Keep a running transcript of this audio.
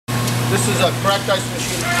This is a cracked ice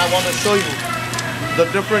machine. I want to show you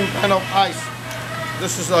the different kind of ice.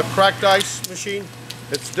 This is a cracked ice machine.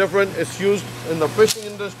 It's different. It's used in the fishing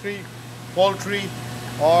industry, poultry,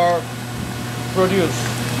 or produce.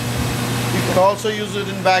 You can also use it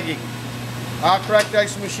in bagging. Our cracked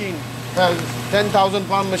ice machine has 10,000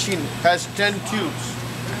 pound machine, has 10 tubes,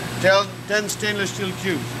 10 stainless steel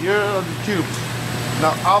tubes. Here are the tubes.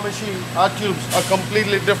 Now our machine, our tubes are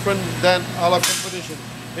completely different than our competition.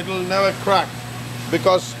 It will never crack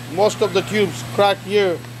because most of the tubes crack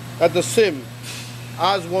here at the seam.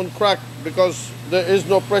 Ours won't crack because there is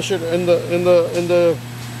no pressure in the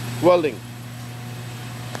welding.